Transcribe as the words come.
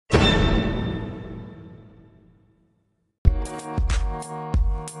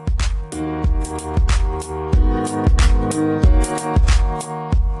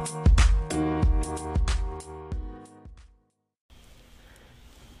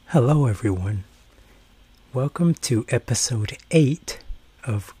Hello everyone. Welcome to episode 8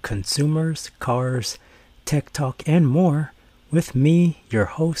 of Consumers, Cars, Tech Talk, and more with me, your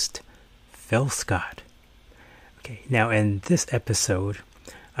host, Phil Scott. Okay, now in this episode,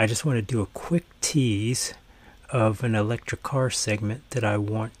 I just want to do a quick tease of an electric car segment that I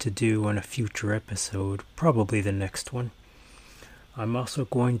want to do in a future episode, probably the next one. I'm also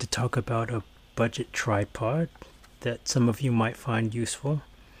going to talk about a budget tripod that some of you might find useful.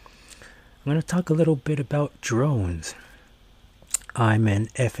 I'm going to talk a little bit about drones. I'm an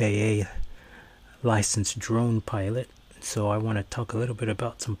FAA licensed drone pilot, so I want to talk a little bit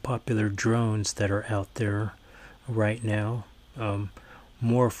about some popular drones that are out there right now,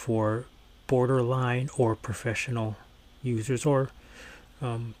 more for borderline or professional users or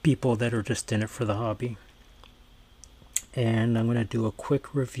people that are just in it for the hobby. And I'm going to do a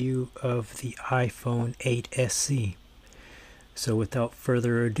quick review of the iPhone 8 SE. So without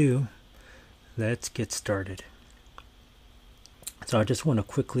further ado, let's get started. So I just want to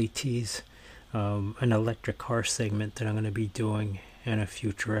quickly tease an electric car segment that I'm going to be doing in a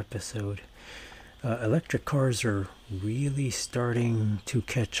future episode. Electric cars are really starting to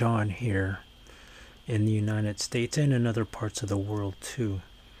catch on here in the United States and in other parts of the world too.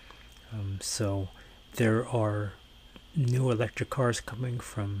 So there are new electric cars coming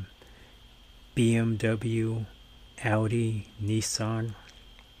from BMW, Audi, Nissan,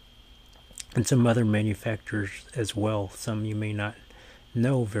 and some other manufacturers as well. Some you may not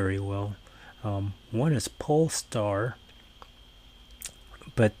know very well. One is Polestar,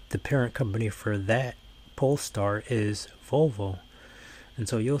 but the parent company for that Polestar is Volvo. And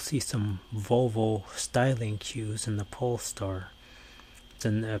so you'll see some Volvo styling cues in the Polestar. It's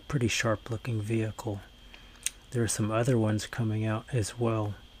a pretty sharp looking vehicle. There are some other ones coming out as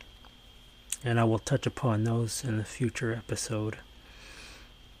well, and I will touch upon those in the future episode.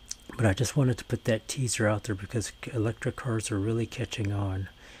 But I just wanted to put that teaser out there because electric cars are really catching on,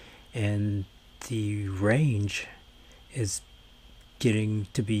 and the range is getting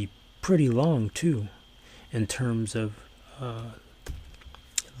to be pretty long too in terms of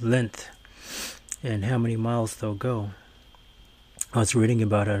length and how many miles they'll go. I was reading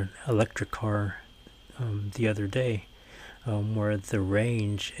about an electric car the other day where the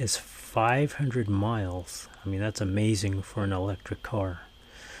range is 500 miles. I mean, that's amazing for an electric car.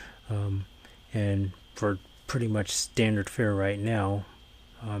 And for pretty much standard fare right now,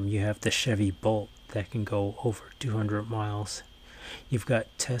 you have the Chevy Bolt that can go over 200 miles. You've got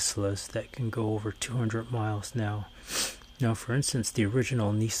Teslas that can go over 200 miles now. Now, for instance, the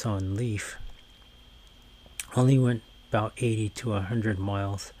original Nissan Leaf only went about 80 to 100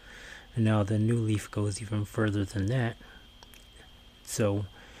 miles. And now the new Leaf goes even further than that. So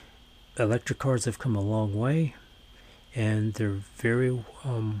electric cars have come a long way, and they're very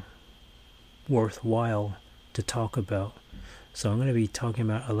worthwhile to talk about. So I'm going to be talking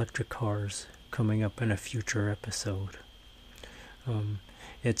about electric cars coming up in a future episode.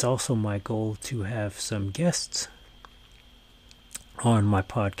 It's also my goal to have some guests on my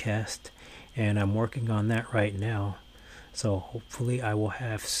podcast, and I'm working on that right now. So hopefully I will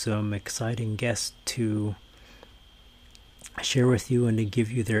have some exciting guests to share with you and to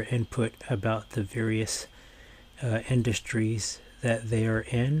give you their input about the various industries that they are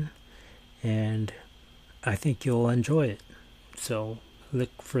in, and I think you'll enjoy it. So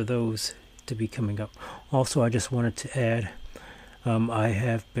look for those to be coming up. Also, I just wanted to add, I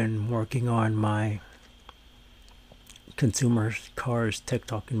have been working on my Consumers, Cars, Tech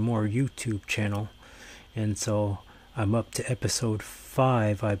Talk, and More YouTube channel, and so I'm up to episode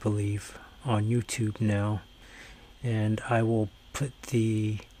 5, I believe, on YouTube now, and I will put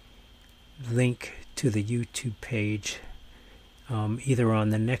the link to the YouTube page either on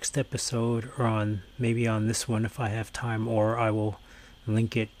the next episode or maybe on this one if I have time, or I will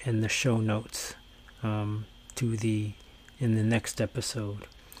link it in the show notes in the next episode.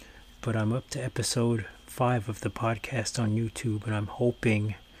 But I'm up to episode 5 of the podcast on YouTube, and I'm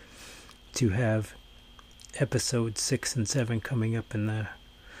hoping to have episode 6 and 7 coming up in the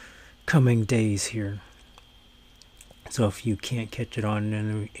coming days here. So if you can't catch it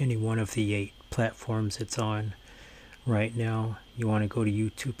on any one of the 8 platforms it's on right now, you want to go to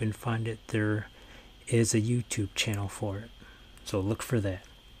YouTube and find it. There is a YouTube channel for it, so look for that.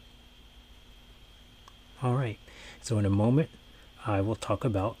 Alright, so in a moment I will talk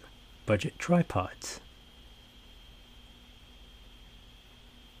about budget tripods.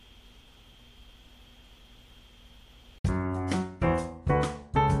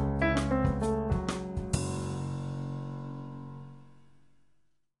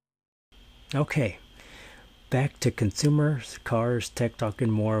 Okay, back to Consumers, Cars, Tech Talk,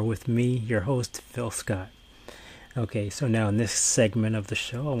 and More with me, your host, Phil Scott. Okay, so now in this segment of the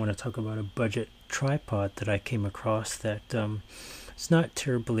show, I want to talk about a budget tripod that I came across that it's not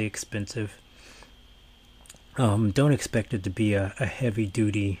terribly expensive. Don't expect it to be a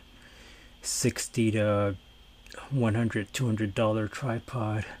heavy-duty $60 to $100, $200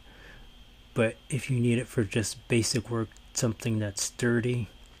 tripod, but if you need it for just basic work, something that's sturdy,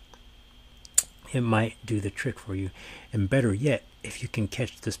 it might do the trick for you. And better yet, if you can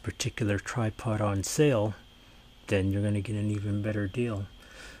catch this particular tripod on sale, then you're going to get an even better deal.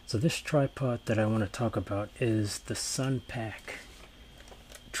 So this tripod that I want to talk about is the Sunpak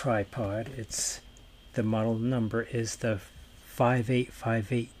tripod. The model number is the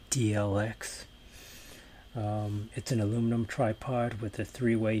 5858DLX. It's an aluminum tripod with a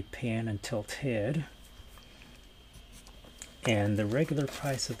 3-way pan and tilt head. And the regular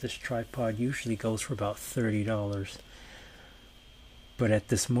price of this tripod usually goes for about $30. But at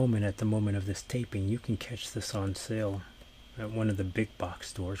the moment of this taping, you can catch this on sale at one of the big box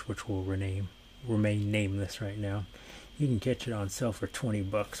stores, which will remain nameless right now. You can catch it on sale for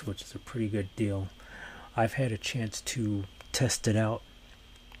 $20, which is a pretty good deal. I've had a chance to test it out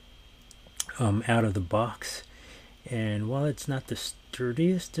of the box, and while it's not the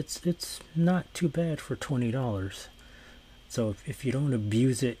sturdiest, it's not too bad for $20. So if you don't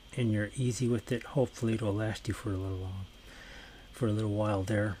abuse it and you're easy with it, hopefully it'll last you for a little while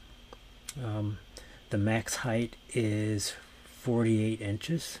there. The max height is 48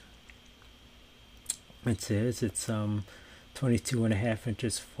 inches. It says it's 22.5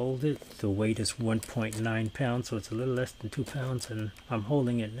 inches folded. The weight is 1.9 pounds, so it's a little less than 2 pounds, and I'm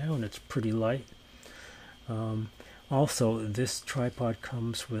holding it now and it's pretty light. Also, this tripod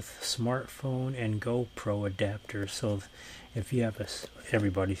comes with smartphone and GoPro adapters. So if you have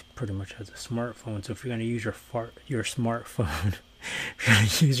everybody pretty much has a smartphone. So if you're going to use your smartphone, if you're going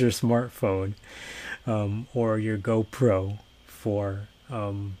to use your smartphone or your GoPro for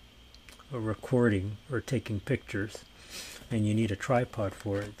recording or taking pictures, and you need a tripod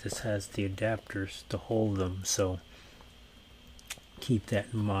for it, this has the adapters to hold them. So keep that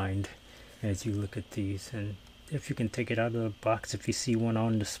in mind as you look at these. And if you can take it out of the box, if you see one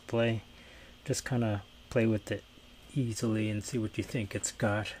on display, just kind of play with it easily and see what you think. It's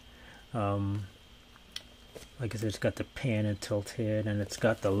got like I said, it's got the pan and tilt head, and it's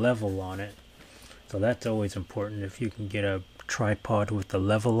got the level on it. So that's always important. If you can get a tripod with the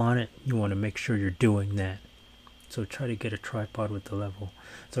level on it, you want to make sure you're doing that. So try to get a tripod with the level.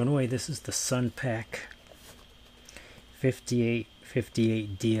 So anyway, this is the Sunpak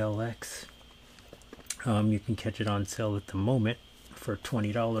 5858DLX. You can catch it on sale at the moment for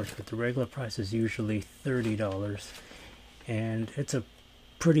 $20, but the regular price is usually $30. And it's a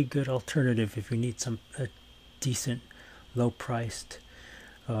pretty good alternative if you need a decent, low-priced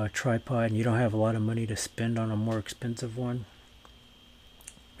tripod and you don't have a lot of money to spend on a more expensive one.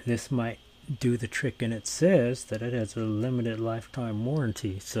 This might do the trick, and it says that it has a limited lifetime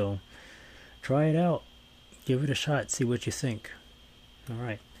warranty. So try it out, give it a shot, see what you think.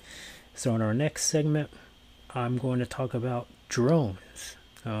 Alright, so in our next segment, I'm going to talk about drones.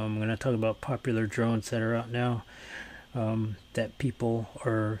 I'm going to talk about popular drones that are out now that people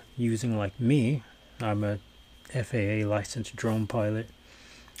are using, like me. I'm a FAA licensed drone pilot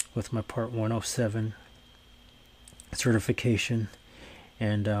with my Part 107 certification,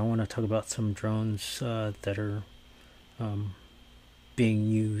 and I want to talk about some drones that are being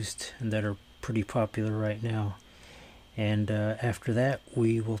used and that are pretty popular right now. And after that,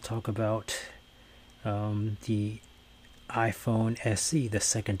 we will talk about the iPhone SE, the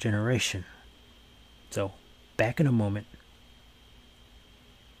second generation. So, back in a moment.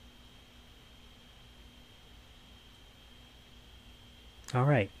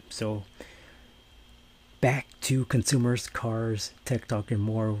 Alright, so back to Consumers, Cars, Tech Talk, and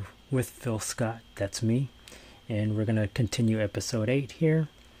More with Phil Scott. That's me. And we're going to continue episode 8 here.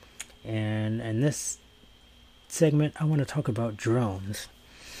 And in this segment, I want to talk about drones.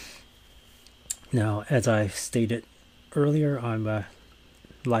 Now, as I stated earlier, I'm a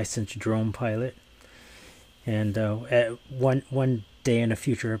licensed drone pilot. And at one day in a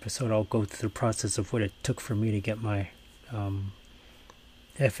future episode, I'll go through the process of what it took for me to get my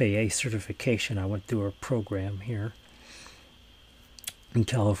FAA certification. I went through a program here in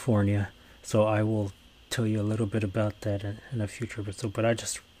California, so I will tell you a little bit about that in a future episode. But I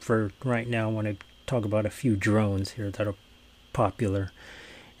just, for right now, want to talk about a few drones here that are popular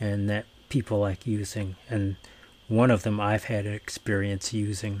and that people like using. And one of them I've had experience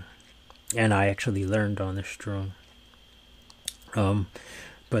using, and I actually learned on this drone.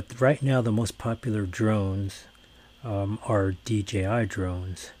 But right now, the most popular drones are DJI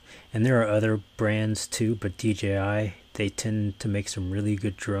drones. And there are other brands too, but DJI, they tend to make some really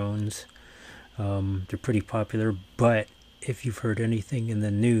good drones. They're pretty popular, but if you've heard anything in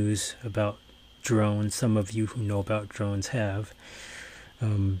the news about drones, some of you who know about drones have,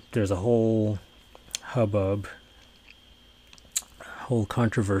 there's a whole hubbub, whole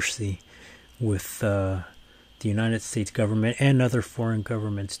controversy with the United States government and other foreign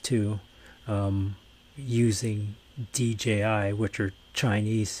governments too, using DJI, which are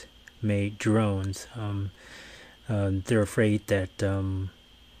Chinese-made drones. They're afraid that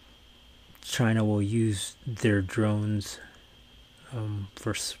China will use their drones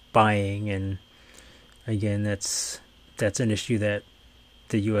for spying, and again, that's an issue that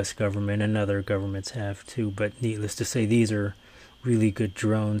the U.S. government and other governments have too. But needless to say, these are really good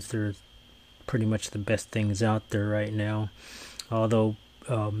drones. They're pretty much the best things out there right now. Although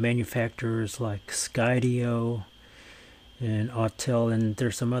manufacturers like Skydio and Autel, and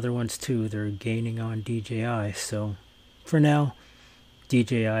there's some other ones too, they're gaining on DJI. So for now,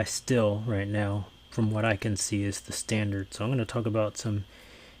 DJI still right now, from what I can see, is the standard. So I'm going to talk about some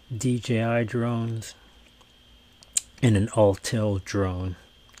DJI drones and an Autel drone,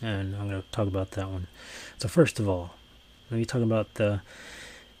 and I'm going to talk about that one. So first of all, let me talk about the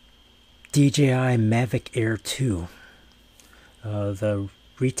DJI Mavic Air 2. The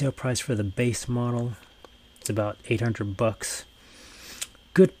retail price for the base model, it's about $800.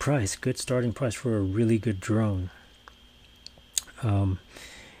 Good price, good starting price for a really good drone.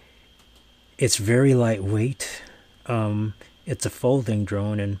 It's very lightweight. It's a folding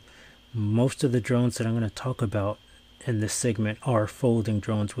drone, and most of the drones that I'm going to talk about in this segment are folding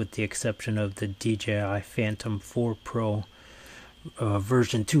drones, with the exception of the DJI Phantom 4 Pro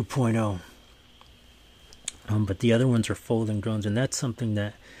version 2.0. But the other ones are folding drones, and that's something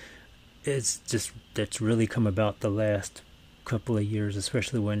that's really come about the last couple of years,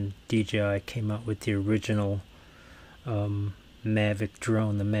 especially when DJI came out with the original Mavic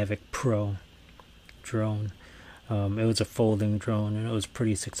drone, the Mavic Pro drone. It was a folding drone, and it was a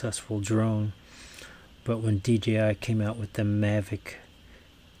pretty successful drone. But when DJI came out with the Mavic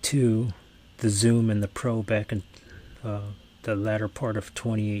 2, the Zoom and the Pro back in the latter part of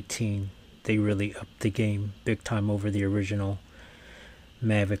 2018, they really upped the game big time over the original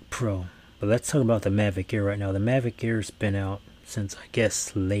Mavic Pro. But let's talk about the Mavic Air right now. The Mavic Air's been out since, I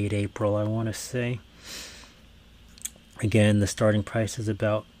guess, late April, I want to say. Again, the starting price is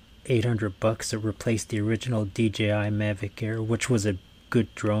about $800. It replaced the original DJI Mavic Air, which was a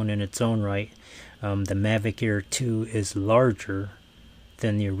good drone in its own right. The Mavic Air 2 is larger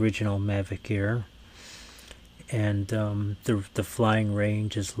than the original Mavic Air, and the flying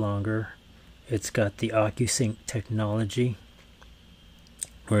range is longer. It's got the OcuSync technology,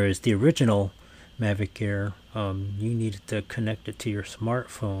 whereas the original Mavic Air, you needed to connect it to your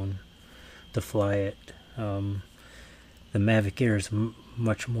smartphone to fly it. The Mavic Air is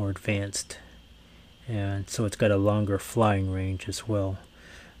much more advanced, and so it's got a longer flying range as well.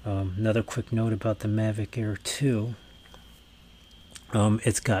 Another quick note about the Mavic Air 2,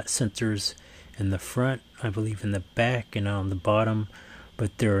 it's got sensors in the front, I believe in the back and on the bottom,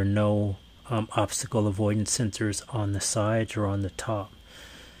 but there are no obstacle avoidance sensors on the sides or on the top.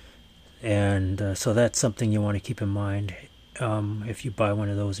 And so that's something you want to keep in mind if you buy one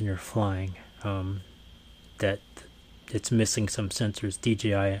of those and you're flying, that it's missing some sensors.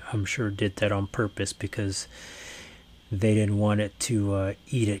 DJI, I'm sure, did that on purpose because they didn't want it to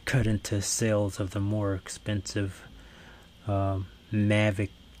cut into sales of the more expensive Mavic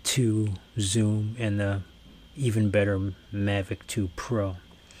 2 Zoom and the even better Mavic 2 Pro.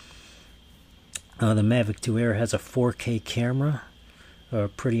 The Mavic 2 Air has a 4K camera,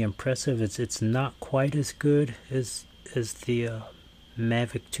 pretty impressive. It's not quite as good as the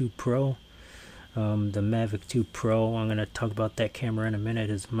Mavic 2 Pro. The Mavic 2 Pro, I'm going to talk about that camera in a minute,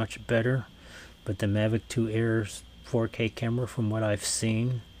 is much better. But the Mavic 2 Air's 4K camera, from what I've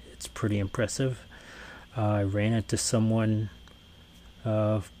seen, it's pretty impressive. I ran into someone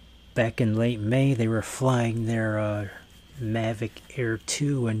back in late May. They were flying their Mavic Air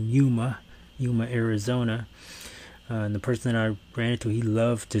 2 in Yuma, Arizona. And the person that I ran into, he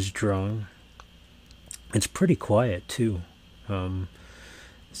loved his drone. It's pretty quiet too.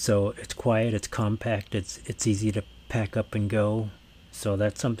 So it's quiet, it's compact, it's easy to pack up and go. So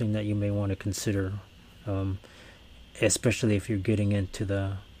that's something that you may want to consider, especially if you're getting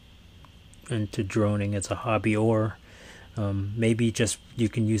into droning as a hobby, or maybe just you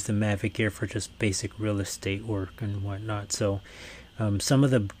can use the Mavic Air for just basic real estate work and whatnot. So some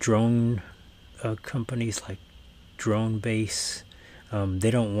of the drone companies like Drone Base,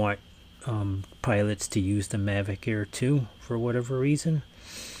 they don't want pilots to use the Mavic Air 2 for whatever reason.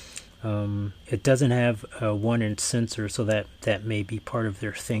 It doesn't have a 1-inch sensor, so that may be part of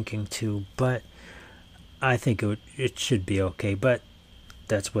their thinking too, but I think it should be okay, but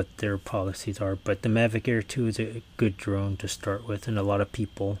that's what their policies are. But the Mavic Air 2 is a good drone to start with, and a lot of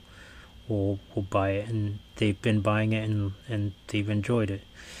people will buy it, and they've been buying it and they've enjoyed it.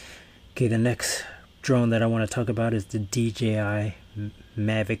 Okay, the next drone that I want to talk about is the DJI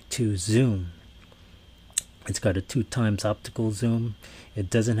Mavic 2 Zoom. It's got a 2x optical zoom. It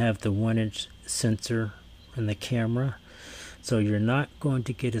doesn't have the 1-inch sensor in the camera, so you're not going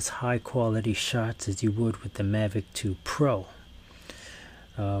to get as high quality shots as you would with the Mavic 2 Pro.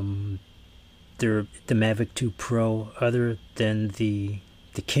 The Mavic 2 Pro, other than the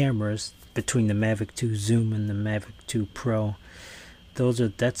cameras between the Mavic 2 Zoom and the Mavic 2 Pro,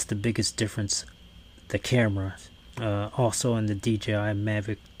 that's the biggest difference, the cameras. Also in the DJI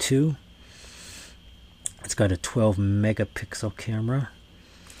Mavic 2, it's got a 12 megapixel camera,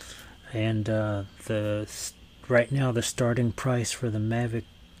 and right now the starting price for the Mavic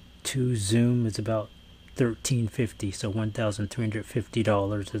 2 Zoom is about $1,350, so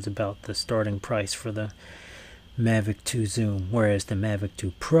 $1,350 is about the starting price for the Mavic 2 Zoom. Whereas the Mavic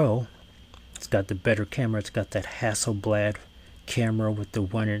 2 Pro, it's got the better camera. It's got that Hasselblad camera with the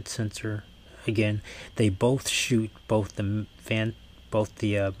 1-inch sensor. Again, they both shoot, both the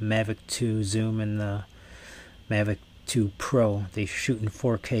Mavic 2 Zoom and the Mavic 2 Pro, they shoot in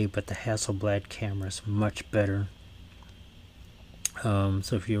 4K, but the Hasselblad camera is much better.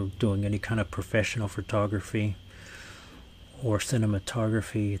 So if you're doing any kind of professional photography or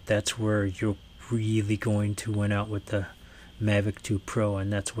cinematography, that's where you're really going to win out with the Mavic 2 Pro,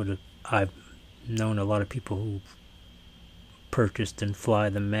 and that's what I've known a lot of people who purchased and fly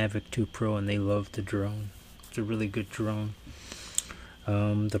the Mavic 2 Pro, and they love the drone. It's a really good drone.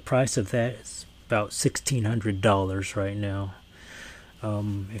 The price of that is about $1,600 right now.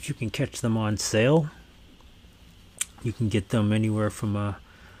 If you can catch them on sale, you can get them anywhere from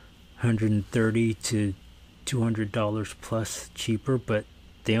 $130 to $200 plus cheaper, but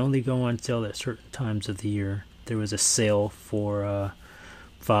they only go on sale at certain times of the year. There was a sale for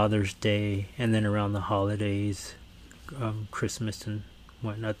Father's Day, and then around the holidays, Christmas and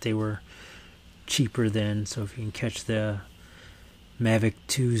whatnot, they were cheaper then. So if you can catch the Mavic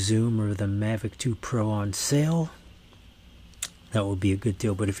 2 Zoom or the Mavic 2 Pro on sale, that would be a good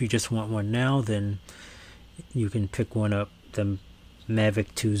deal. But if you just want one now, then you can pick one up, the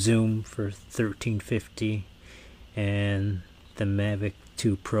Mavic 2 Zoom for $1,350 and the Mavic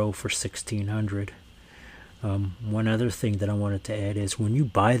 2 Pro for $1,600. One other thing that I wanted to add is when you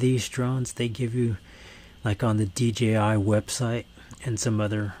buy these drones, they give you, like on the DJI website and some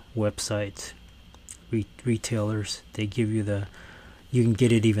other websites, retailers, they give you you can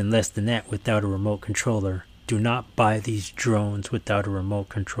get it even less than that without a remote controller. Do not buy these drones without a remote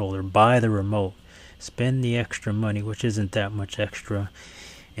controller. Buy the remote. Spend the extra money, which isn't that much extra,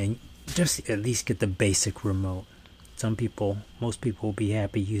 and just at least get the basic remote. Most people will be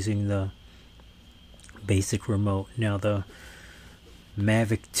happy using the basic remote. Now the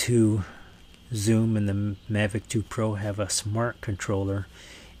Mavic 2 Zoom and the Mavic 2 Pro have a smart controller.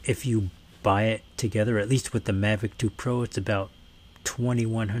 If you buy it together, at least with the Mavic 2 Pro, it's about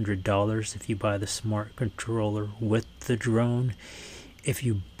 $2,100 if you buy the smart controller with the drone. If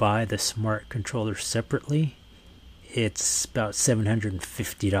you buy the smart controller separately, it's about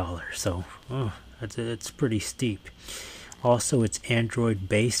 $750. So it's pretty steep. Also, it's Android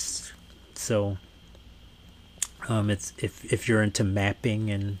based, so it's if you're into mapping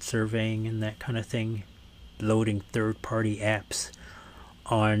and surveying and that kind of thing, loading third-party apps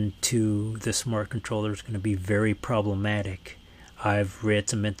onto the smart controller is going to be very problematic. I've read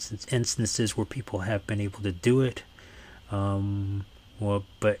some instances where people have been able to do it,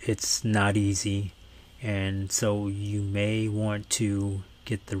 but it's not easy, and so you may want to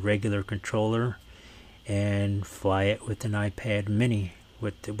get the regular controller and fly it with an iPad mini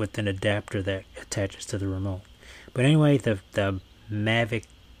with an adapter that attaches to the remote. But anyway, the Mavic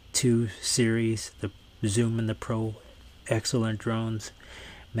 2 series, the Zoom and the Pro, excellent drones.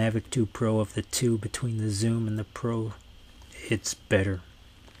 Mavic 2 Pro, of the two between the Zoom and the Pro, it's better.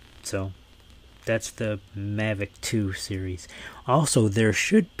 So that's the Mavic 2 series. Also, there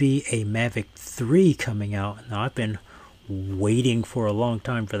should be a Mavic 3 coming out. Now, I've been waiting for a long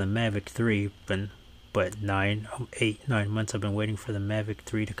time for the Mavic 3, but 9 months I've been waiting for the Mavic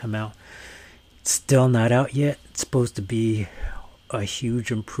 3 to come out. It's still not out yet. It's supposed to be a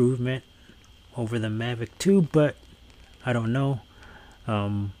huge improvement over the Mavic 2, but I don't know.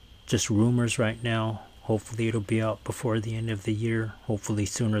 Just rumors right now. Hopefully it'll be out before the end of the year, hopefully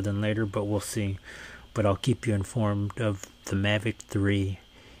sooner than later, but we'll see. But I'll keep you informed of the Mavic 3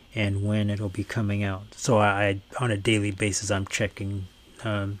 and when it'll be coming out. So I on a daily basis, I'm checking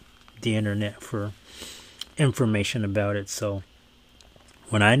the internet for information about it. So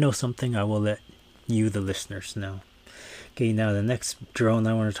when I know something, I will let you, the listeners, know. Okay, now the next drone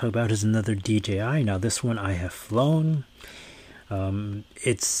I want to talk about is another DJI. Now this one I have flown.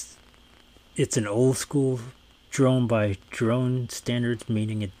 It's an old school drone by drone standards,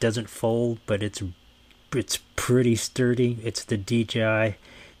 meaning it doesn't fold, but it's pretty sturdy. It's the DJI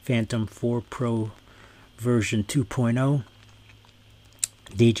Phantom 4 Pro version 2.0.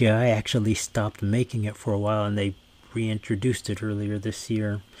 DJI actually stopped making it for a while, and they reintroduced it earlier this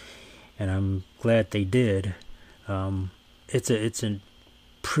year, and I'm glad they did. It's a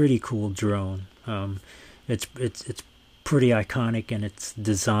pretty cool drone. It's pretty iconic in its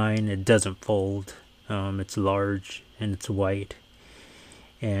design. It doesn't fold. It's large and it's white,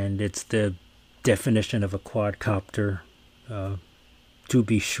 and it's the definition of a quadcopter, to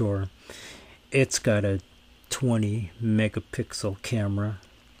be sure. It's got a 20 megapixel camera.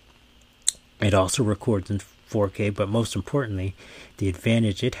 It also records in 4K, but most importantly, the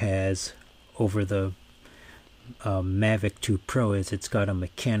advantage it has over the Mavic 2 Pro is it's got a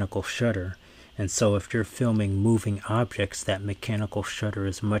mechanical shutter, and so if you're filming moving objects, that mechanical shutter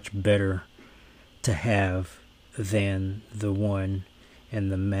is much better to have than the one in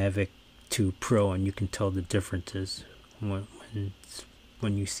the Mavic 2 Pro, and you can tell the differences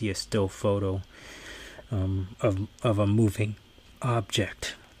when you see a still photo of a moving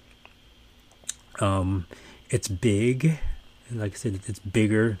object. It's big, like I said, it's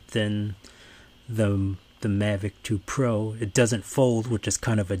bigger than the Mavic 2 Pro. It doesn't fold, which is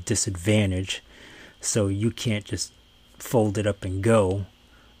kind of a disadvantage, so you can't just fold it up and go.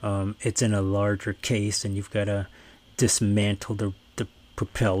 It's in a larger case, and you've got to dismantle the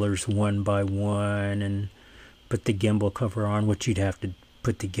propellers one by one and put the gimbal cover on, which you'd have to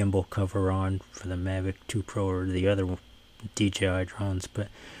put the gimbal cover on for the Mavic 2 Pro or the other DJI drones. But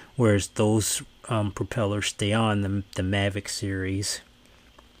whereas those propellers stay on the Mavic series,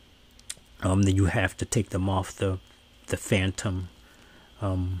 then you have to take them off the Phantom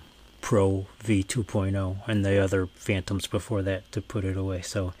Pro V 2.0 and the other Phantoms before that to put it away.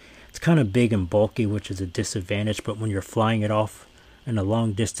 So it's kind of big and bulky, which is a disadvantage. But when you're flying it off in a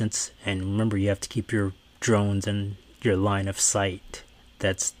long distance, and remember, you have to keep your drones in your line of sight.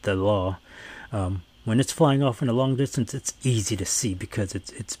 That's the law. When it's flying off in a long distance, it's easy to see because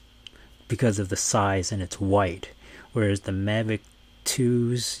it's because of the size and it's white. Whereas the Mavic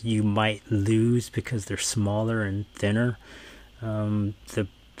 2s you might lose because they're smaller and thinner.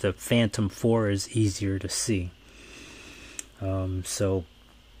 The Phantom 4 is easier to see. So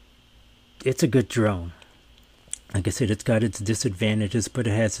it's a good drone. Like I said, it's got its disadvantages, but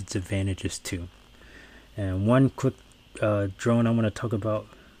it has its advantages too. And one quick drone I want to talk about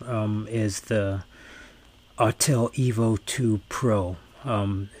is the Autel Evo 2 Pro.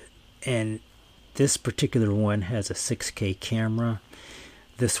 And this particular one has a 6K camera.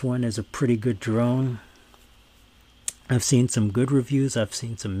 This one is a pretty good drone. I've seen some good reviews. I've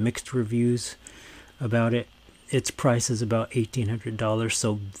seen some mixed reviews about it. Its price is about $1,800.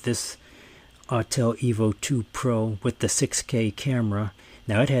 So this Autel Evo 2 Pro with the 6K camera.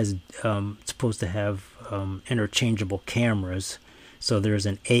 Now it has, it's supposed to have interchangeable cameras. So there's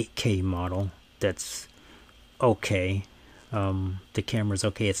an 8K model that's okay. The camera's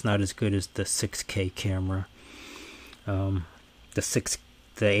okay. It's not as good as the 6K camera.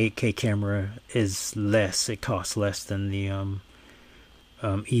 The 8K camera is less. It costs less than the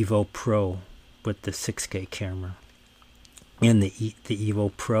Evo Pro with the 6K camera. And the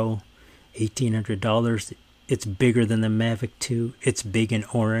Evo Pro, $1,800. It's bigger than the Mavic 2. It's big and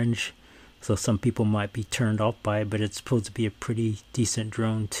orange, so some people might be turned off by it, but it's supposed to be a pretty decent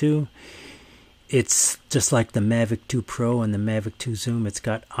drone too. It's just like the Mavic 2 Pro and the Mavic 2 Zoom. It's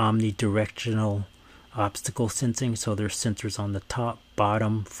got omnidirectional obstacle sensing, so there's sensors on the top,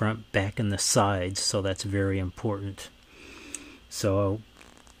 bottom, front, back, and the sides, so that's very important. So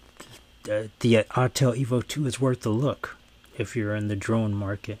the Autel Evo 2 is worth a look if you're in the drone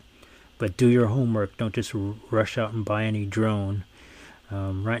market. But do your homework. Don't just rush out and buy any drone.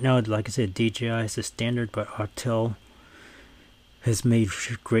 Right now, like I said, DJI is the standard, but Autel has made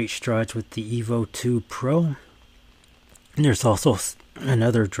great strides with the Evo 2 Pro. And there's also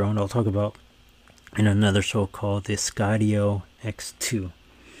another drone I'll talk about in another show called the Skydio X2.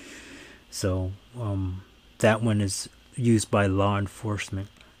 So that one is used by law enforcement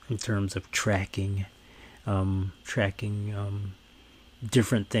in terms of tracking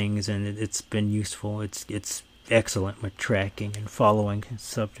different things, and it's been useful. It's excellent with tracking and following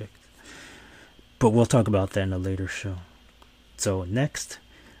subjects. But we'll talk about that in a later show. So next,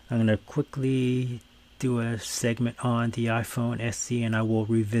 I'm going to quickly do a segment on the iPhone SE, and I will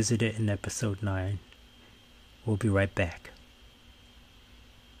revisit it in episode 9. We'll be right back.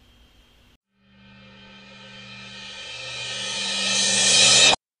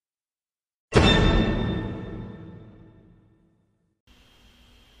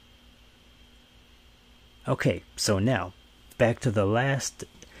 Okay, so now, back to the last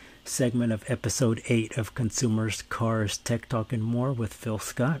segment of episode 8 of Consumers, Cars, Tech Talk, and More with Phil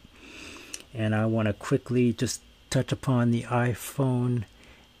Scott. And I want to quickly just touch upon the iPhone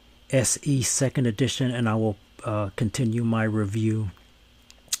SE 2nd edition, and I will continue my review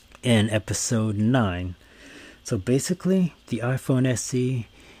in episode 9. So basically, the iPhone SE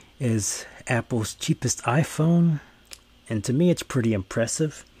is Apple's cheapest iPhone, and to me it's pretty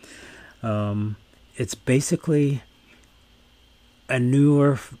impressive. It's basically a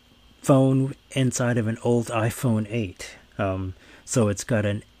newer phone inside of an old iPhone 8. So it's got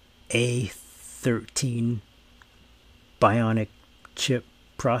an A13 Bionic chip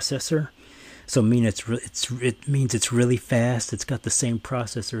processor. So it means it's really fast. It's got the same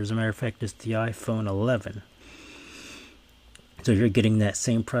processor, as a matter of fact, as the iPhone 11. So you're getting that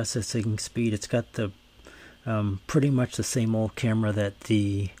same processing speed. It's got the pretty much the same old camera that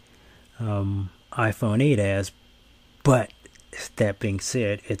the iPhone 8 has, but that being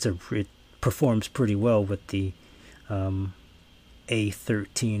said, it performs pretty well with the A13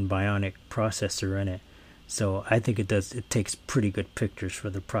 Bionic processor in it. So I think it takes pretty good pictures for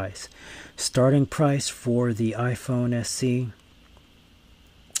the price. Starting price for the iPhone SE,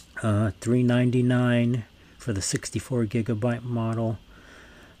 $399 for the 64 gigabyte model,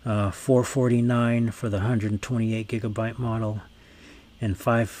 $449 for the 128 gigabyte model, and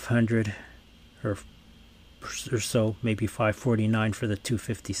 $500 or so, maybe $549 for the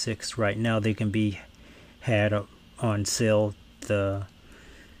 256. Right now they can be had on sale. The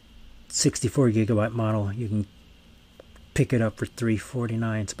 64 gigabyte model, you can pick it up for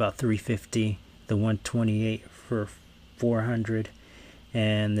 $349. It's about $350. The 128 for $400,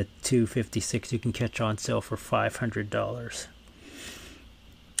 and the 256 you can catch on sale for $500.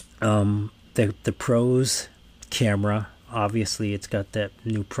 The Pro's camera, obviously it's got that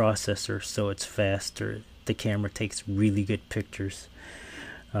new processor, so it's faster. The camera takes really good pictures.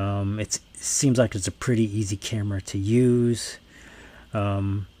 It seems like it's a pretty easy camera to use.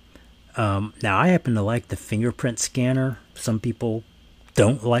 Now I happen to like the fingerprint scanner. Some people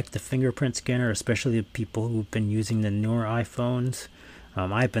don't like the fingerprint scanner, especially the people who've been using the newer iPhones.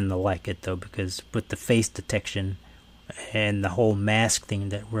 I happen to like it though, because with the face detection and the whole mask thing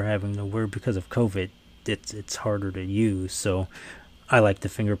that we're having to wear because of COVID, it's harder to use. So I like the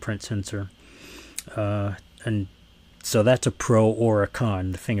fingerprint sensor. And so that's a pro or a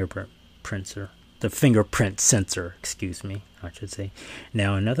con, the fingerprint sensor, excuse me, I should say.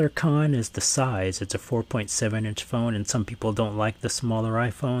 Now another con is the size. It's a 4.7 inch phone, and some people don't like the smaller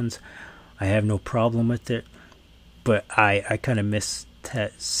iPhones. I have no problem with it, but I kind of miss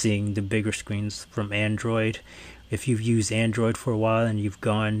seeing the bigger screens from Android. If you've used Android for a while and you've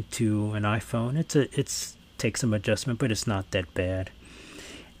gone to an iPhone, it's takes some adjustment, but it's not that bad.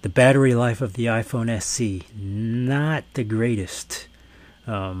 The battery life of the iPhone SE, not the greatest.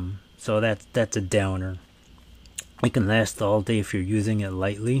 So that's a downer. It can last all day if you're using it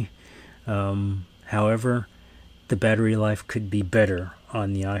lightly. However, the battery life could be better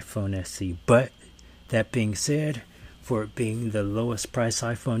on the iPhone SE. But that being said, for it being the lowest price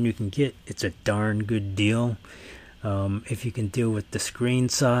iPhone you can get, it's a darn good deal. If you can deal with the screen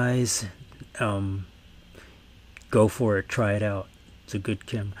size, go for it. Try it out. It's a good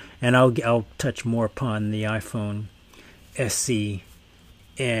camera. And I'll touch more upon the iPhone SE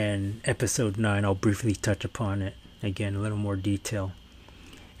in episode 9. I'll briefly touch upon it again, a little more detail.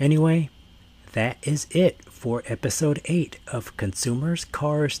 Anyway, that is it for episode 8 of Consumers,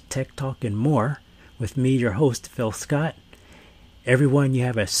 Cars, Tech Talk, and More with me, your host, Phil Scott. Everyone, you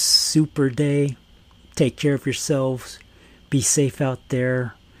have a super day. Take care of yourselves. Be safe out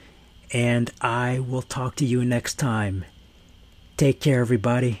there. And I will talk to you next time. Take care,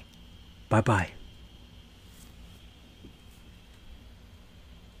 everybody. Bye-bye.